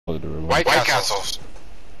White Castles.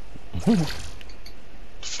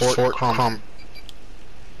 Fort Crumb.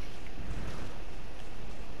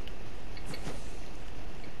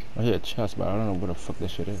 I hear a chest, but I don't know where the fuck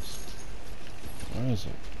this shit is. Where is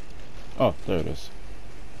it? Oh, there it is.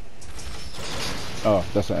 Oh,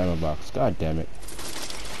 that's an ammo box. God damn it.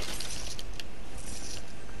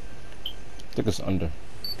 I think it's under.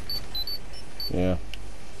 Yeah.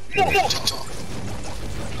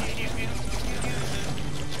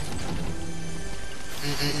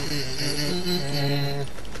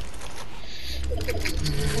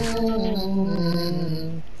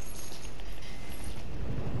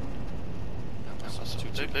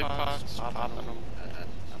 Two big pots, popping them.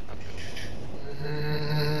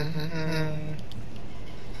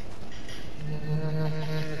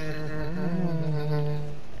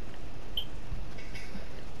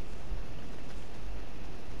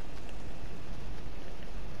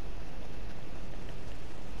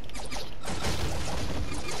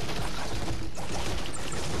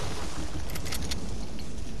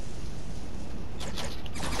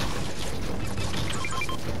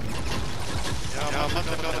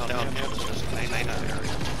 Down here, it's just an A9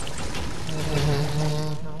 area.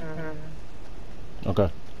 Okay.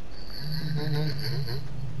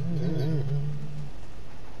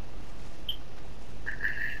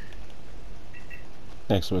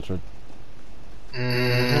 Thanks, Richard.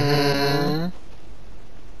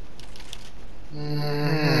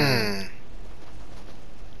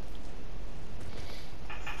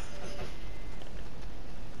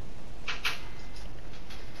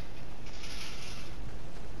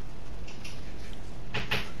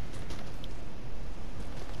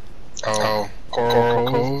 Oh, Coral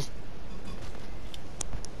Cove.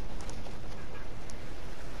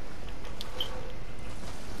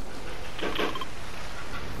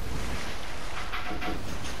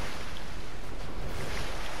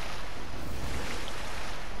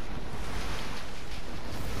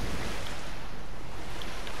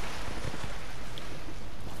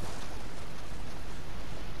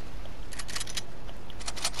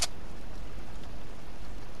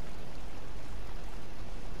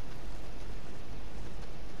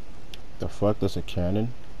 The fuck? There's a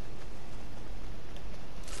cannon?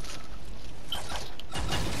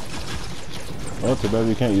 Oh, too bad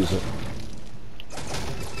we can't use it.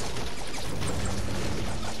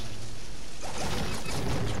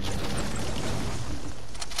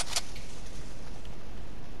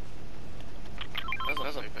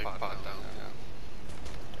 There's a big pot down there.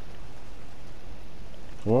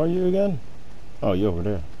 Where are you again? Oh, you're over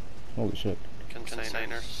there. Holy shit.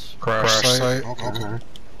 Containers. Crash site. Okay.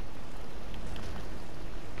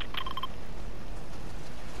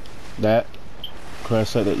 That crash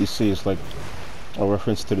site that you see is like a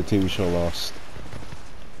reference to the TV show Lost,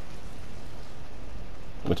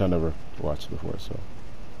 which I never watched before, so.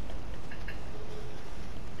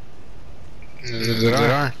 Did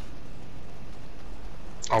I?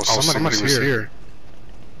 Oh, somebody was here.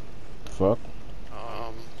 Fuck.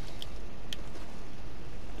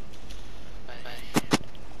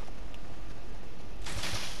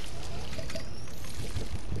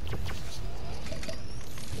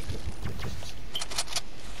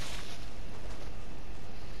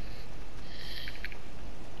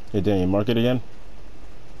 Hey, Daniel, mark it again.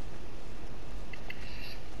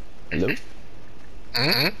 Hello?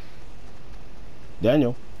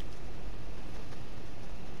 Daniel?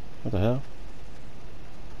 What the hell?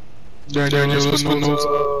 Daniel, let's put notes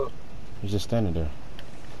up. He's just standing there.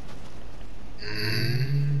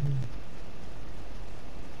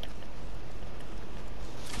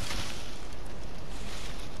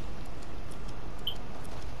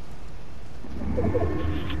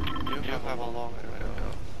 You have a long way to go.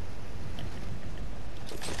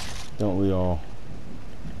 Don't we all?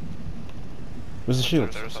 Where's the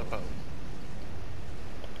shield? There's a boat.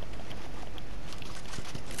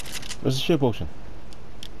 Where's the shield potion?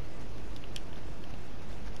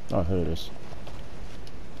 Oh, here it is.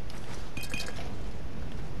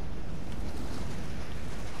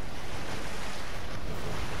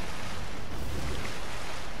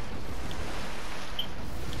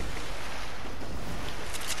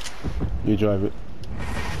 You drive it.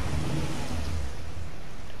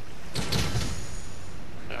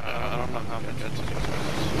 I don't know how to get to this.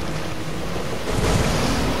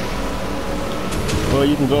 Well,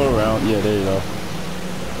 you can go around. Yeah, there you go.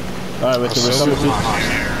 Alright, Richard, we're coming to...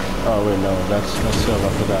 Oh, wait, no. That's Silver. I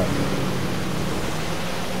forgot.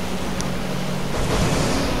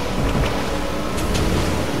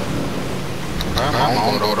 I'm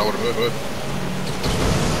on it over the hood.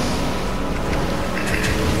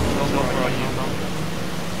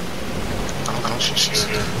 she's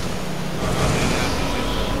here.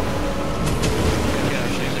 Yeah,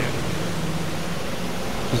 she's here.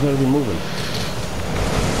 She's gonna be moving.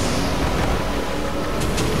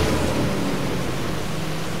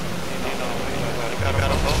 Got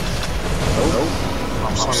a boat.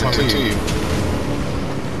 I'm sending to you.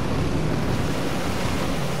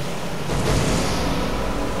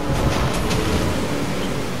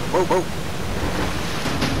 Whoa, whoa.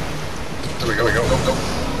 There we go, go, go.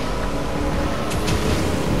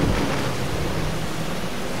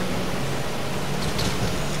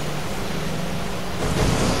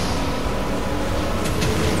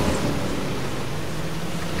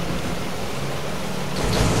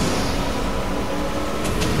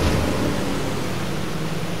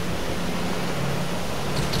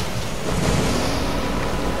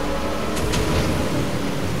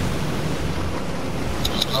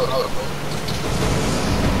 Another boat.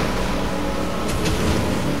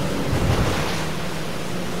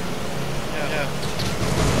 Yeah.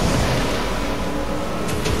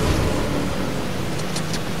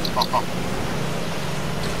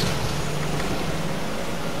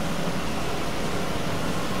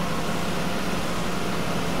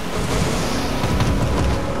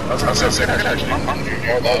 That's it. I got you.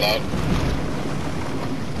 Hold on.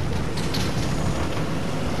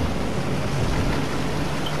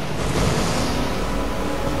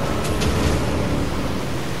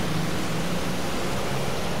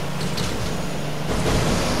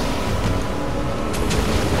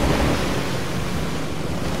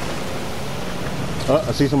 Oh,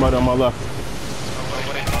 I see somebody on my left.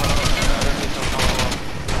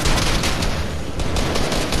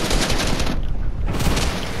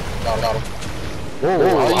 Got him.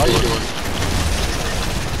 Whoa, how you doing?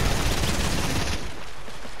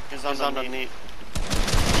 He's underneath.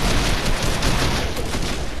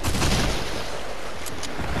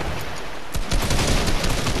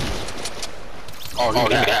 Oh,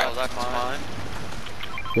 yeah. Oh, that's mine.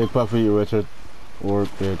 Big puff for you, Richard. Or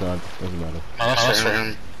Beergod, doesn't matter. No, that's for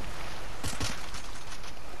him.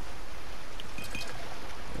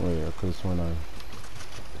 Oh yeah, because when I... Oh,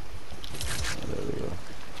 there we go.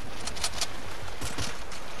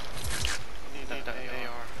 Need the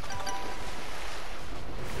AR.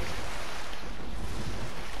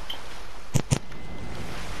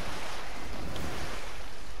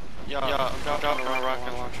 Yeah, I'm dropping a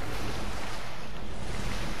rocket launcher.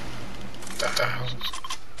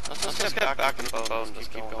 Let's just get back in the boat and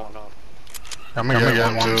just keep going up. I'm gonna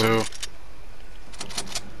get one too.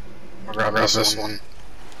 I'll grab this one.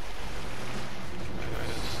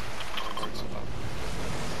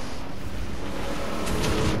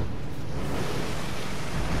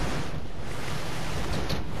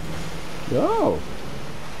 Yo!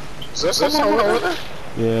 Is there someone over there?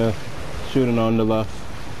 Yeah, shooting on the left.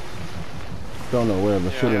 Don't know where,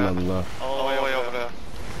 but shooting on the left. All the way over there.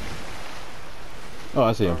 Oh,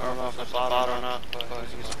 I see him. I don't know if it's bot or not, but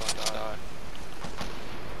he's about to die.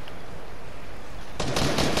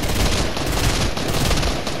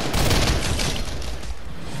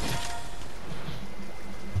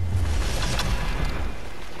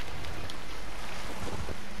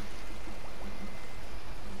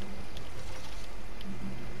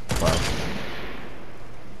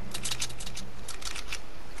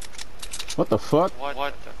 What the fuck?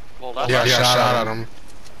 What? Well, that's Yeah, shot at him.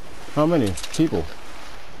 How many people?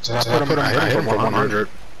 So I put him, I hit him for 100.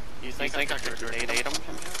 You think I could grenade him?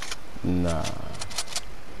 Nah.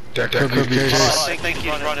 That could be the I case. think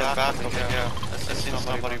he's running back over there. Yeah. I see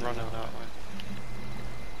somebody running that way.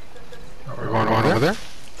 Are we going over there?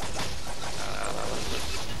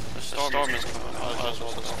 The storm is coming. Might as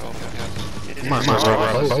well just go. Yeah. Might as well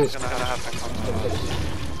grab a boat. He's gonna have to come to us.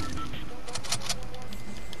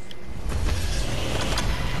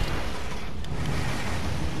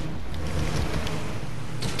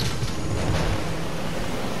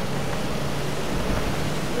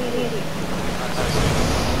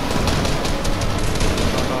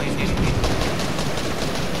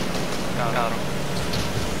 Got him.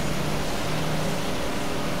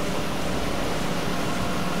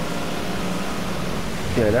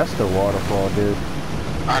 Yeah, that's the waterfall, dude.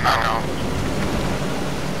 I know.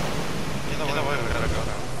 Either way, we gotta go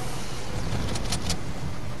now.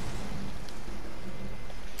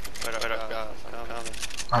 Wait,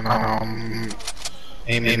 I'm coming. I'm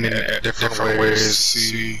aiming at different ways to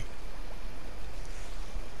see.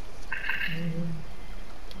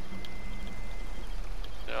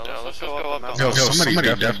 Yeah, let's go up. Yo, somebody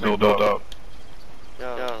definitely build up.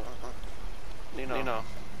 Yeah. Nino.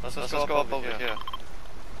 Let's go up over here.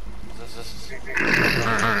 This is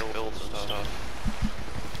build stuff.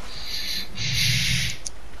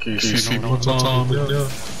 Can you see me what's on? Yeah.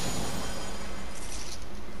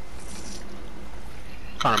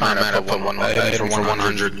 Kinda mad I put 1 for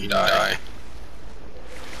 100 and you die.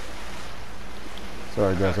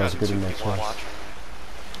 Sorry guys, I was getting that twice.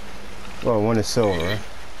 Well, one is silver, right?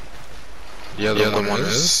 The other one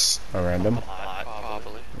is a random.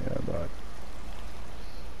 Probably. Yeah, but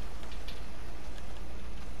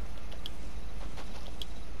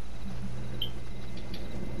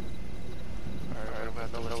Alright, we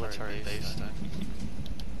have the military base then.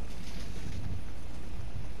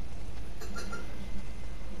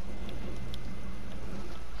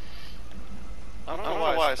 I don't know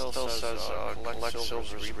why it still says collect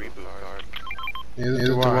Silver's reboot card. Neither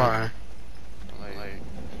do I.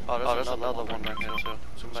 Oh, there's another one right here too.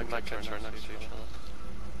 Some medkits are next to each other.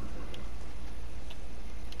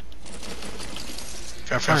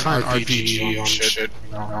 If I find RPG on shit,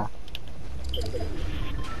 no. You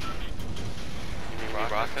mean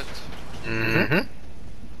rockets? Mm-hmm.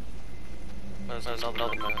 There's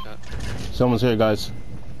another medkit. someone's here, guys.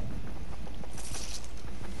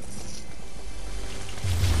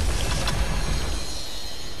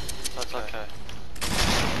 That's okay.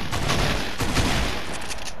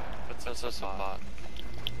 It's a bot.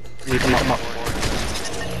 You come up.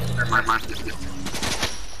 Never mind.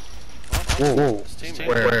 Whoa.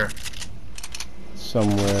 Where?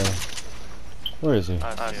 Somewhere. Where is he?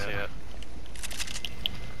 I see it.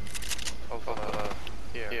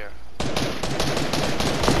 Here.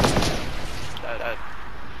 That.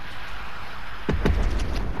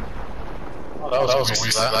 Oh, that was a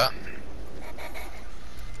waste of that.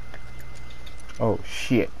 Oh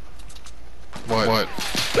shit. What?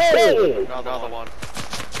 Another one.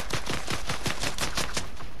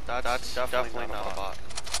 That's definitely not a bot.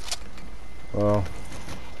 Well.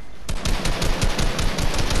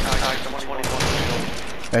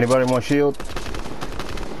 Anybody want shield?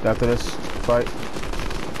 After this fight?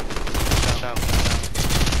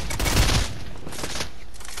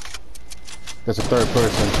 There's a third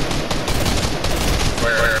person.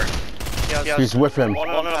 Where? He's with him. One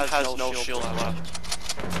of them has no shield left.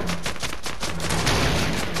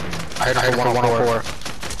 I hit 104.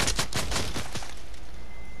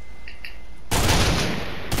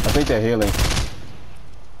 I think they're healing.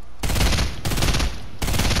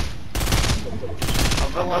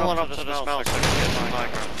 I'm going up to the smell so I can get my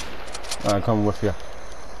ground. Alright, come with you.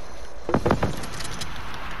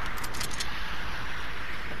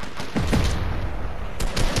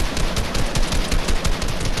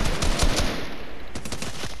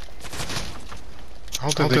 I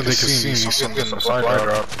don't think they can see me. Something in the fire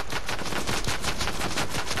drop.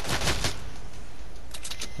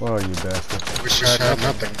 Where are you, bastard? Wish I had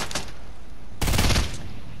nothing.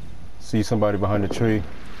 See somebody behind the tree.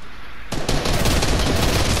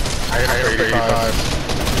 I hit 85.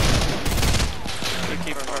 We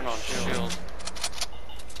keep turning on shield.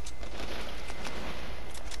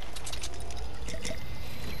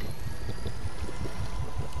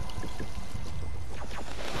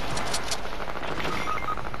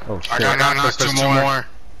 Oh shit. I got knocked 2 more.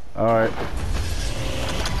 Alright.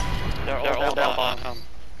 They're all down bottom.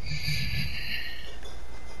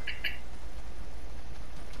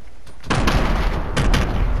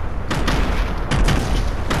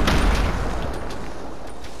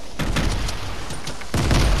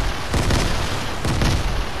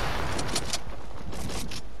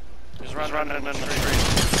 He's running in the tree.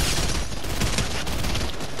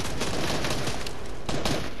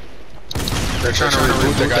 They're trying to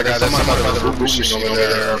reboot the guy. That's someone by the reboot machine over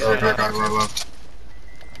there. Or back on the left.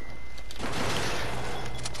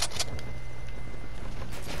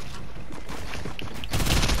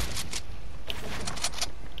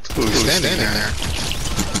 Who's standing there?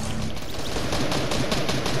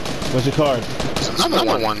 Where's your card? There's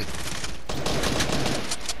another one.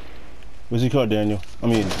 Where's your card, Daniel? I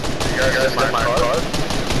mean, You guys get my card?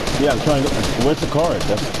 yeah, I'm trying to. Where's the card?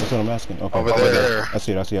 That's what I'm asking. Okay. Over there. I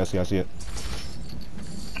see it.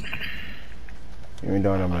 You ain't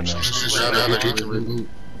doing nothing now.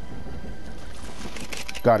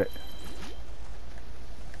 Got it.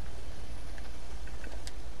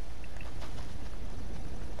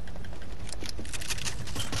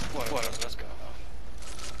 What? Let's go.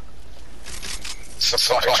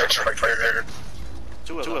 Supply truck right there.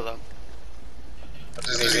 Two of them. I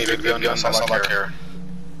just need a good gun. That's all I care.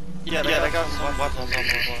 Yeah, they got some weapons on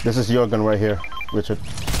the This is your gun right here, Richard.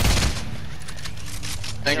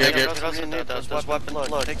 Thank you. Doesn't need those weapons.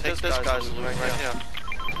 Look, take this guy's right here.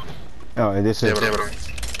 Oh, and this is.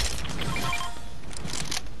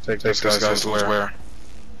 Take this guy's where?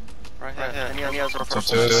 Right here. And he has a Up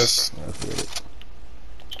to this.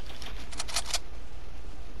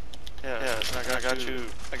 I got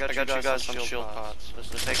you guys some shield pods.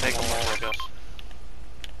 Let's take them all, I guess.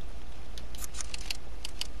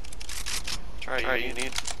 Alright, you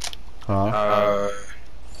need? Huh?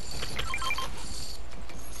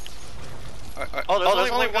 Oh,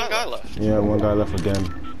 there's only one guy left. Yeah, one guy left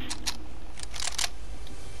again.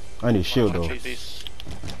 I need shield though.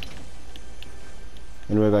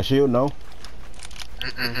 Anybody got shield? No?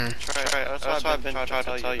 That's why I've been trying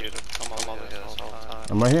to tell you to come over here this whole time.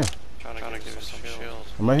 I'm right here. Trying to give you some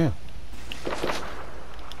shields. I'm right here.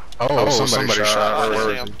 Oh, somebody shot. Where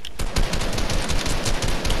is he?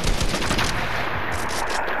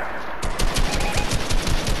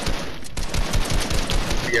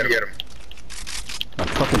 Get him. I'm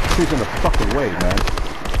fucking creeping the fucking way, man.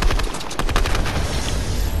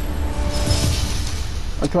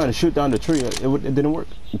 I'm trying to shoot down the tree. It didn't work.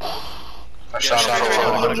 I shot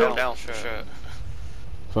him. Down. Shit.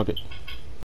 Fuck it.